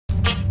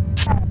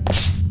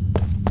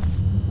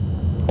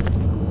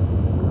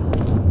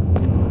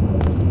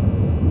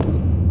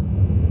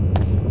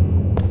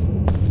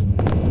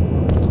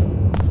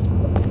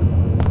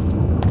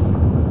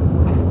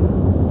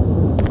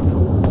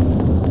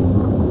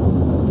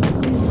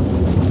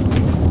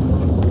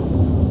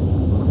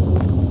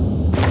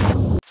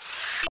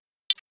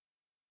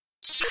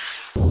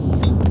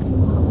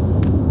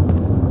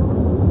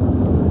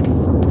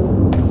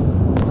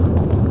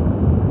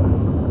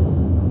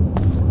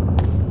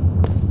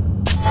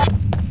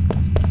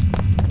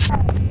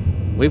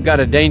We've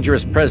got a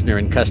dangerous prisoner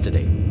in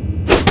custody.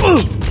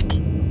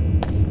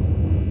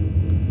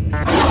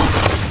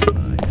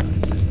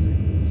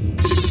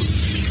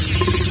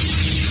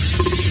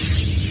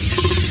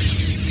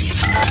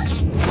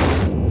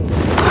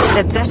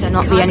 There better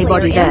not be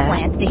anybody there.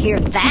 Implants to hear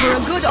that.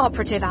 You're a good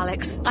operative,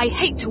 Alex. I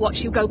hate to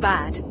watch you go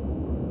bad.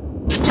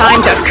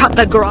 Time to cut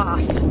the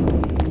grass.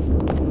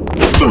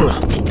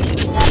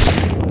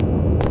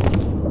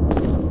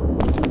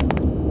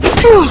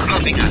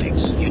 Nothing,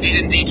 Alex. You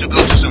didn't need to go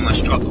to so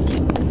much trouble.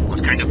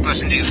 What kind of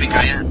person do you think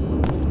I am?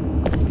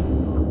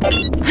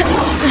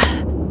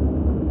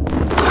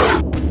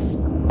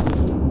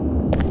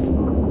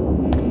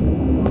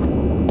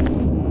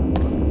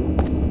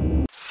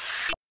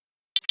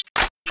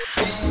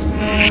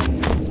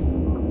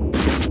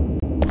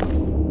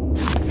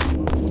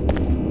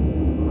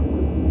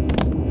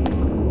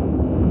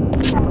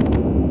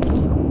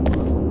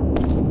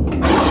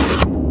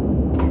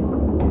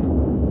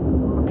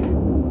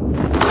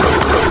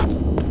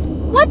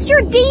 What's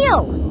your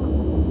deal?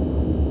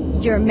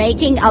 You're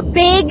making a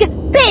big,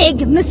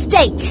 big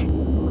mistake.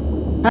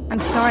 I'm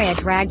sorry I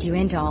dragged you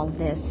into all of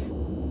this.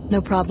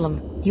 No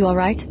problem. You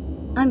alright?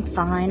 I'm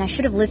fine. I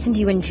should have listened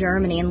to you in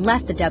Germany and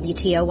left the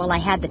WTO while I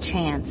had the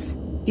chance.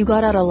 You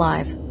got out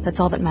alive. That's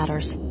all that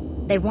matters.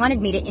 They wanted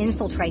me to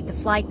infiltrate the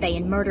flight bay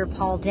and murder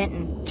Paul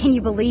Denton. Can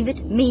you believe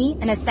it? Me,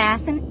 an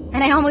assassin?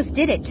 And I almost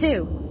did it,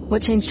 too.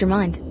 What changed your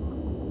mind?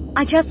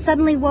 I just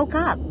suddenly woke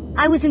up.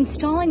 I was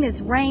installing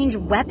this range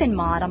weapon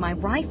mod on my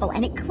rifle,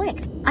 and it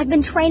clicked. I've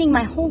been training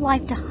my whole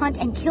life to hunt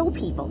and kill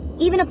people.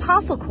 Even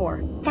Apostle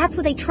Corps. That's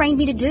what they trained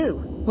me to do.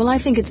 Well, I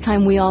think it's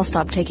time we all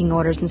stop taking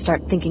orders and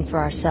start thinking for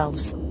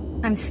ourselves.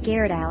 I'm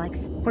scared, Alex.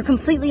 We're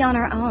completely on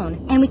our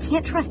own, and we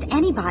can't trust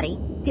anybody.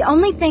 The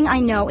only thing I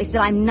know is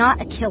that I'm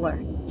not a killer.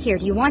 Here,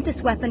 do you want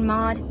this weapon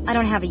mod? I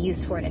don't have a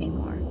use for it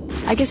anymore.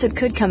 I guess it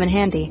could come in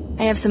handy.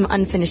 I have some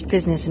unfinished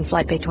business in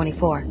Flight Bay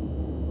 24.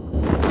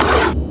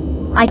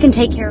 I can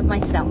take care of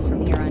myself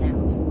from here on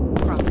out.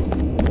 Promise.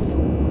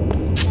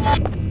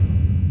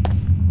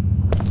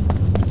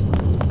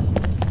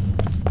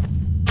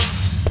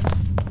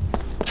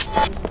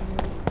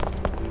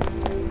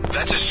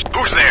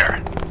 Who's there?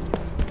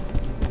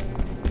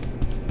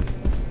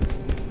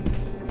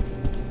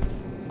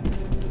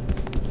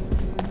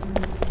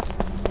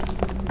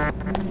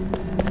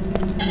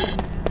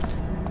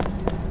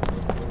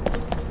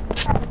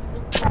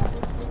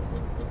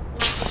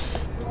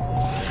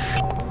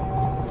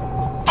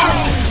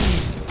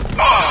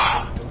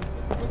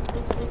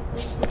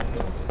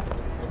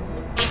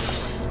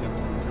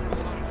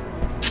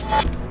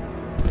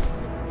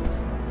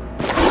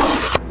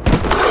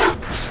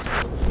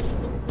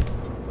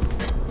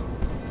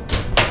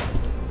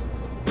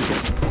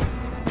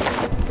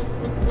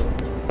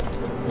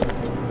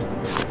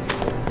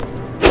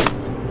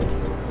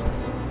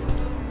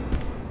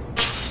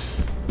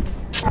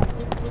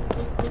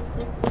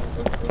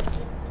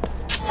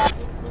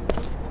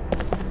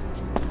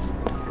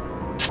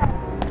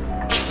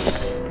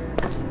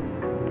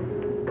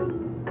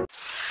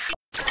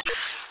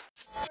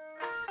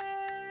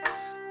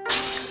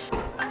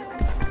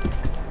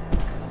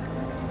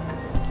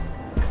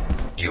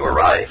 You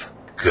arrive.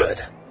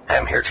 Good. I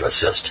am here to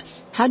assist.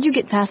 How'd you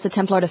get past the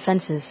Templar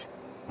defenses?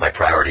 My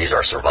priorities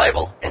are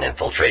survival and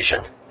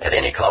infiltration, at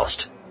any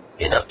cost.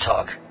 Enough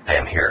talk. I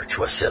am here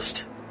to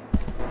assist.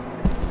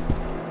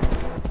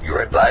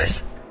 Your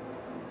advice?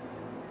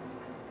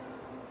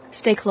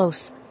 Stay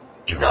close.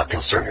 Do not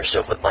concern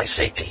yourself with my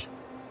safety.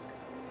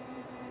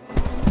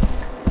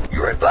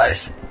 Your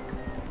advice?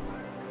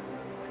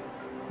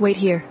 Wait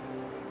here.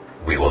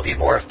 We will be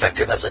more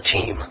effective as a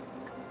team.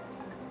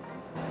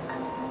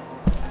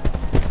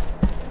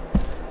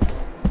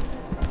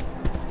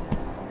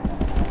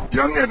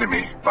 Young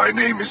enemy, thy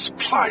name is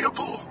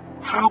Pliable.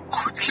 How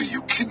quickly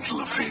you kindle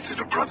a faith in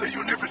a brother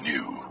you never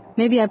knew.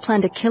 Maybe I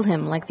plan to kill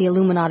him like the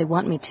Illuminati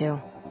want me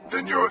to.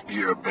 Then your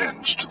ear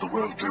bends to the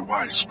worldly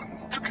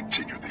wiseman, to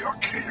continue the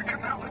archaic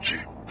analogy.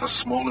 The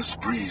smallest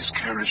breeze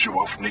carries you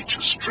off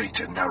nature's straight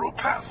and narrow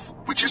path,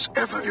 which is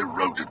ever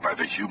eroded by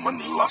the human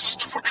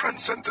lust for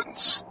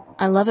transcendence.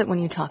 I love it when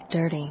you talk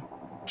dirty.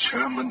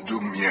 Chairman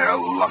Dumier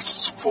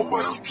lusts for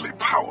worldly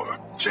power.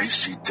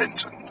 J.C.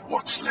 Denton,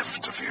 what's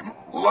left of him,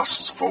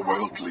 lusts for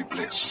worldly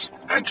bliss.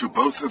 And to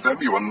both of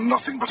them you are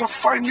nothing but a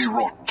finely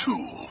wrought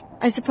tool.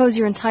 I suppose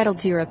you're entitled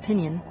to your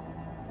opinion.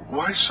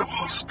 Why so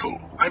hostile?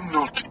 I'm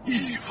not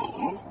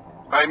evil.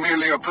 I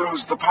merely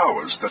oppose the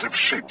powers that have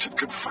shaped and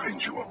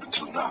confined you up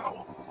until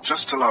now.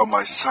 Just allow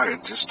my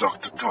scientist,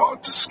 Dr.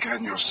 Todd, to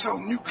scan your cell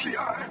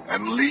nuclei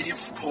and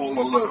leave Paul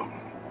alone.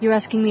 You're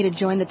asking me to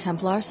join the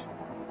Templars?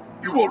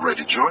 You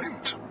already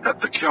joined. At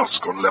the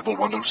kiosk on level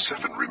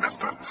 107,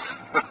 remember?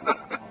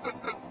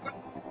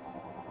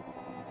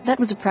 That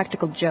was a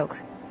practical joke.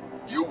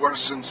 You were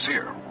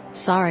sincere.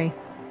 Sorry.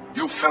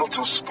 You felt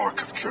a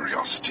spark of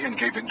curiosity and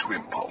gave in to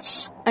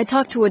impulse. I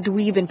talked to a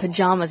dweeb in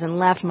pajamas and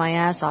laughed my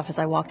ass off as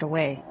I walked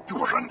away.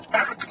 You are an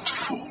arrogant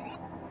fool.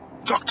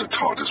 Dr.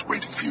 Todd is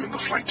waiting for you in the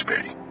flight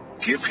bay.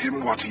 Give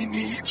him what he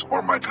needs,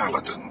 or my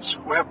paladins,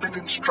 who have been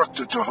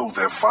instructed to hold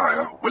their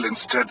fire, will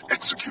instead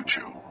execute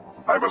you.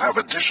 I will have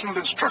additional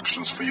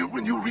instructions for you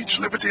when you reach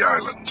Liberty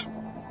Island.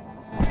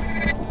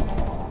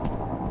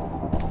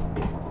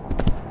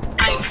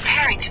 I'm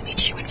preparing to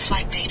meet you in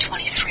Flight Bay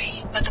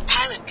 23, but the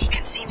pilot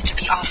beacon seems to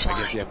be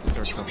offline.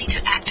 You will need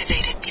to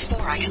activate it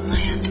before I can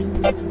land.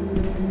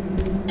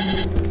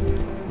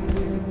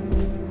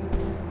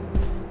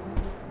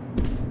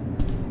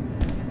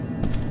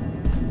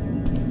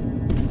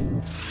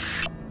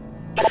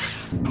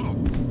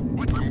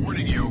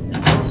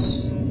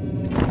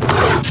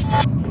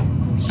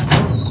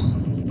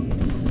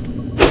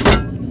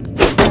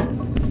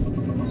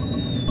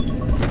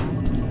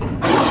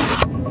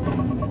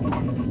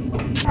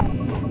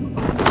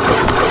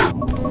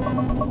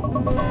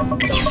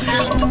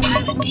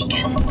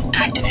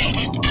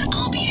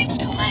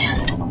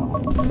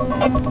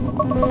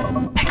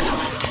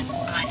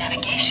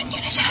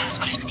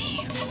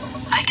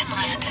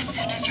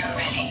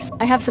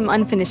 I have some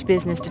unfinished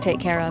business to take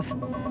care of.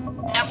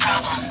 No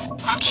problem.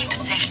 I'll keep a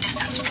safe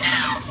distance for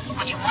now.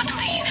 When you want to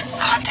leave,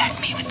 contact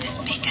me with this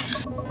beacon.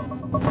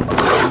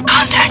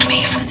 Contact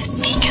me from this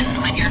beacon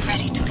when you're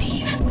ready to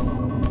leave.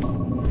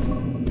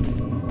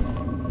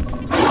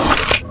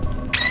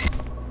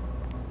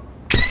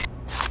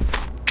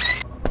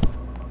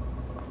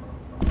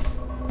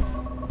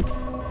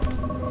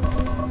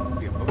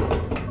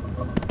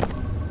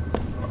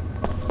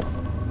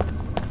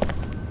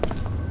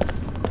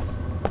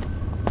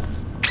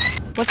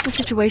 What's the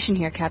situation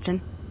here, Captain?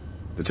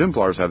 The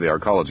Templars have the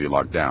Arcology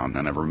locked down,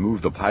 and have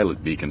removed the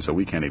pilot beacon so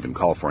we can't even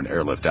call for an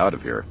airlift out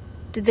of here.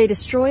 Did they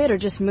destroy it or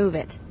just move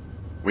it?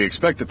 We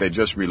expect that they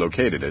just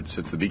relocated it,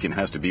 since the beacon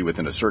has to be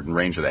within a certain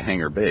range of the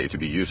Hangar Bay to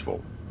be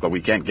useful. But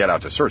we can't get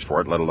out to search for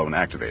it, let alone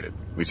activate it.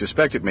 We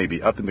suspect it may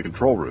be up in the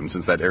control room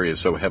since that area is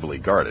so heavily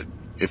guarded.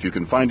 If you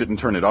can find it and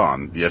turn it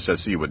on, the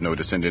SSC would know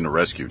to send in a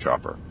rescue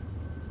chopper.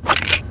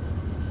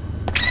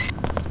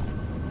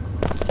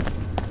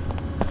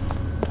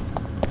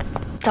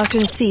 Dr.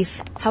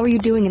 Nassif, how are you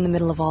doing in the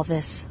middle of all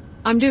this?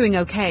 I'm doing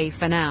okay,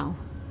 for now.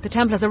 The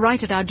Templars are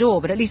right at our door,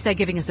 but at least they're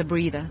giving us a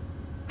breather.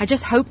 I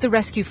just hope the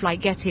rescue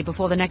flight gets here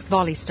before the next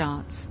volley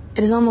starts.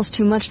 It is almost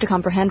too much to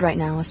comprehend right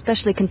now,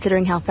 especially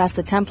considering how fast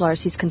the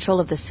Templars seize control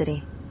of this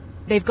city.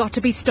 They've got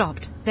to be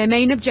stopped. Their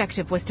main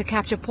objective was to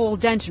capture Paul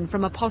Denton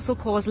from Apostle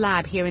Corps'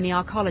 lab here in the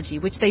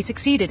Arcology, which they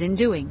succeeded in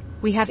doing.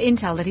 We have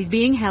intel that he's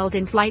being held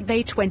in Flight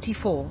Bay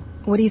 24.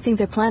 What do you think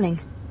they're planning?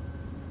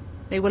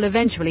 They will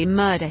eventually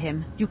murder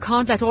him. You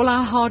can't let all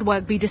our hard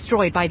work be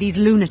destroyed by these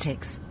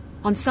lunatics.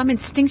 On some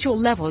instinctual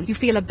level, you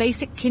feel a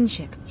basic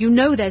kinship. You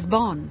know there's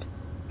bond.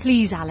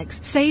 Please, Alex,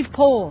 save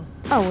Paul.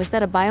 Oh, is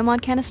that a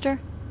biomod canister?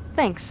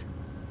 Thanks.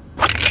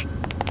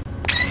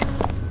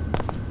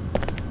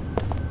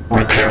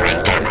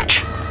 Repairing damage.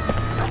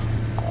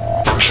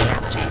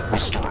 Functionality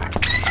restored.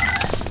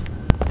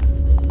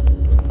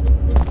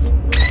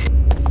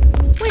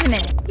 Wait a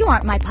minute, you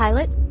aren't my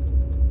pilot.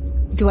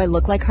 Do I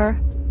look like her?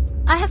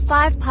 I have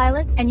 5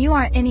 pilots, and you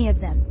aren't any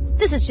of them.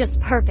 This is just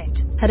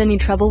perfect. Had any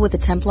trouble with the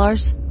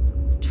Templars?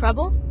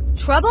 Trouble?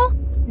 Trouble?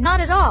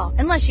 Not at all,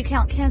 unless you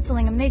count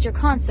canceling a major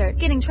concert,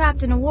 getting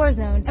trapped in a war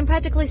zone, and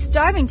practically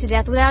starving to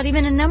death without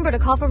even a number to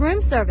call for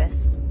room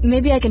service.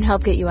 Maybe I can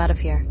help get you out of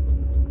here.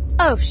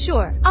 Oh,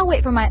 sure. I'll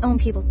wait for my own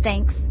people,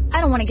 thanks.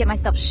 I don't want to get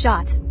myself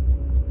shot.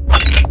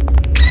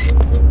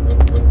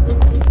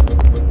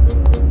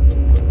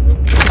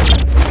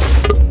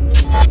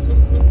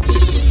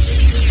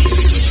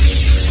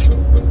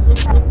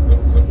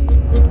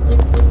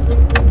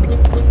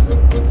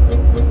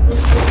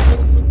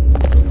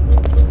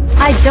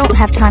 I don't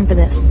have time for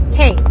this.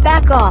 Hey,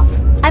 back off.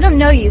 I don't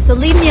know you, so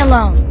leave me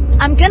alone.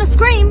 I'm gonna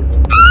scream.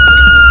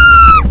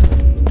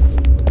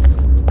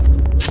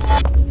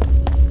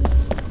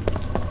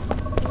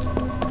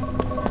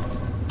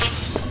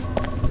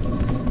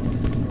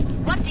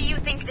 What do you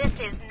think this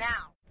is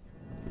now?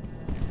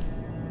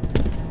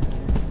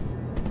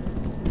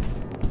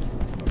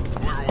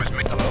 Whoever was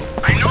me.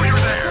 Hello? I know you're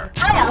there!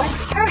 Hi,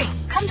 Alex. Hurry.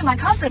 Come to my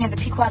concert near the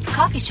Pequod's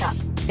coffee shop.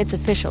 It's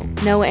official.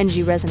 No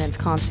NG Resonance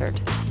concert.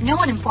 No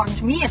one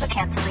informed me of a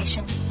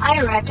cancellation.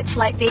 I arrived at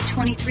Flight Bay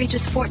 23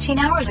 just 14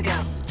 hours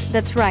ago.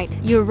 That's right.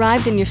 You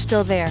arrived and you're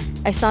still there.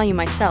 I saw you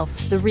myself,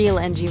 the real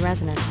NG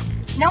Resonance.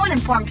 No one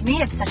informed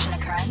me of such an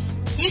occurrence.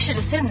 You should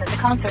assume that the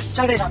concert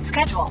started on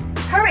schedule.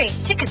 Hurry!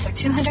 Tickets are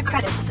 200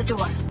 credits at the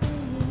door.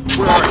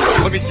 Where are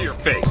you? Let me see your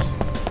face.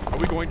 Are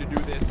we going to do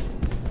this?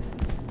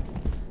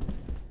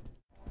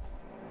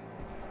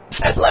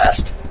 At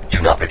last,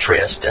 do not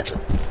betray us, Denton.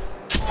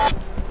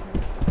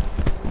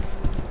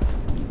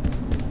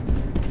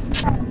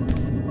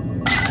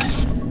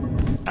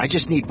 I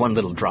just need one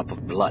little drop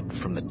of blood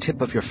from the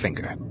tip of your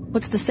finger.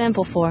 What's the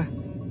sample for?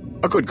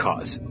 A good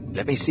cause.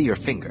 Let me see your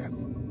finger.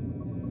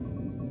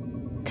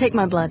 Take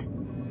my blood.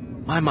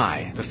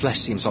 My, the flesh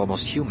seems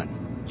almost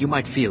human. You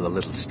might feel a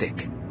little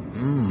stick.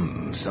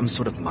 Some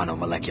sort of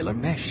monomolecular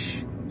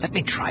mesh. Let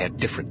me try a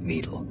different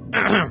needle.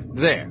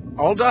 There,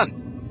 all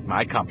done.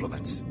 My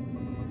compliments.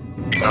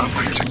 Now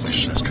my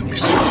technicians can be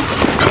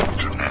served. Come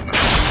to Nana.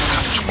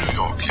 Come to New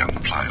York, young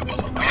pliable.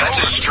 That's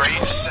a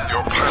strange sound.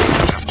 Your pilot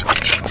will have to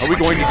meet you. Are we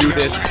going to do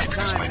this?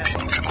 My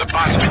people cannot The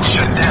bot's been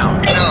shut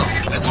down. No,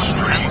 I want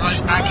to ramble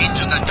us back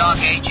into the Dark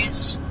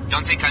Ages.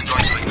 Don't think I'm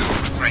going to ignore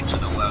the threat to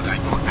the world I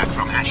brought back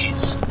from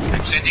ashes.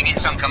 I'm sending in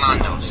some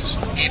commandos.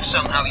 If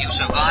somehow you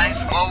survive,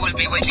 more will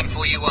be waiting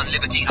for you on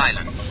Liberty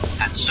Island.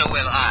 And so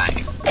will I.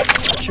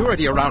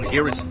 Security around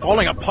here is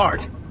falling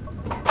apart.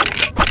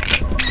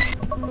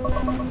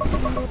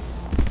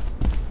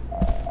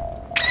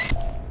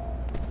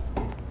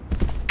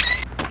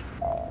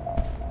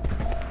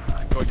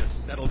 I'm going to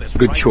settle this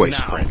Good right choice,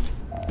 now. friend.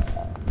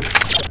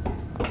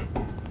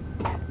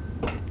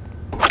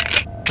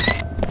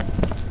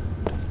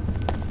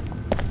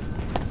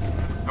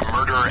 A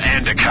murderer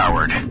and a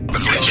coward. But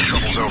at least the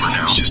trouble's over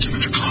now. It's just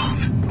another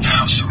clone.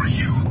 Now so are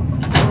you.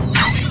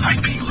 Don't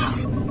like being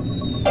alone.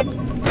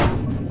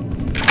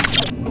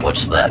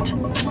 What's that?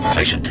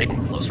 I should take a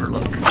closer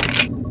look.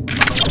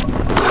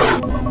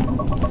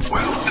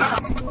 Well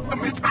done.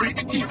 Amid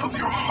great evil,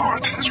 your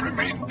heart has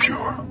remained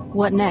pure.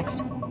 What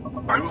next?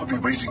 I will be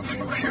waiting for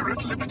you here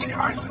at Liberty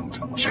Island.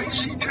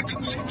 J.C.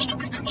 Denton seems to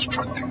be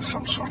constructing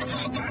some sort of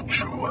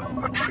statue,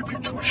 a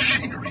tribute to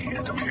machinery,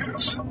 it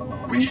appears.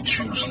 We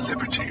choose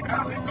liberty,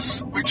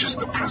 Alex, which is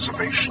the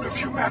preservation of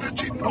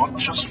humanity not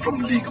just from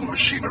legal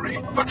machinery,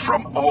 but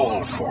from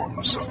all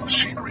forms of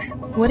machinery.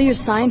 What are your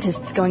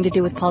scientists going to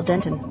do with Paul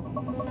Denton?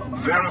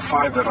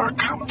 Verify that our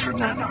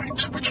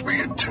counter-nanite, which we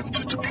intend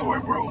to deploy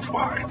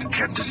worldwide,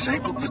 can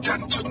disable the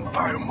Denton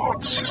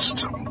biomod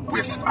system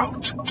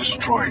without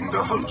destroying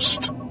the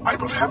host. I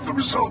will have the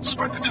results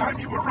by the time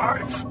you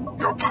arrive.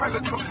 Your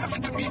pilot will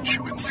have to meet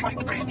you in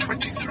Flight Bay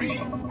 23.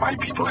 My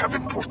people have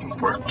important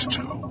work to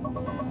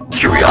do.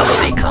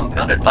 Curiosity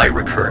compounded by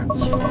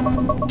recurrence.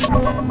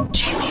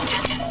 J.C.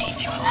 Denton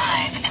needs you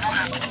alive in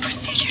order for the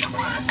procedure to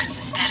work.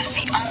 That is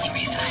the only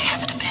reason I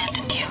haven't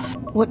abandoned you.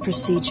 What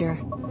procedure?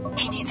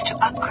 He needs to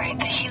upgrade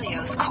the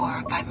Helios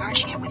core by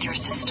merging it with your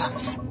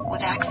systems.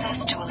 With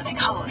access to a living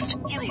host,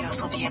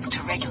 Helios will be able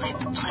to regulate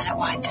the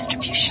planet-wide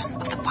distribution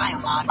of the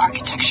biomod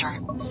architecture.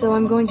 So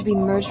I'm going to be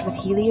merged with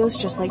Helios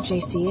just like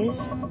JC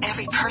is?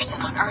 Every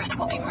person on Earth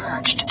will be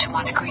merged to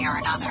one degree or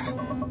another.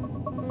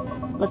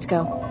 Let's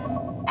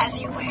go.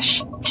 As you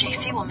wish.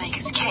 JC will make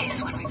his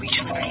case when we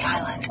reach Liberty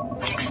Island,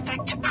 but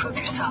expect to prove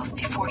yourself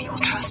before he will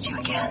trust you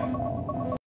again.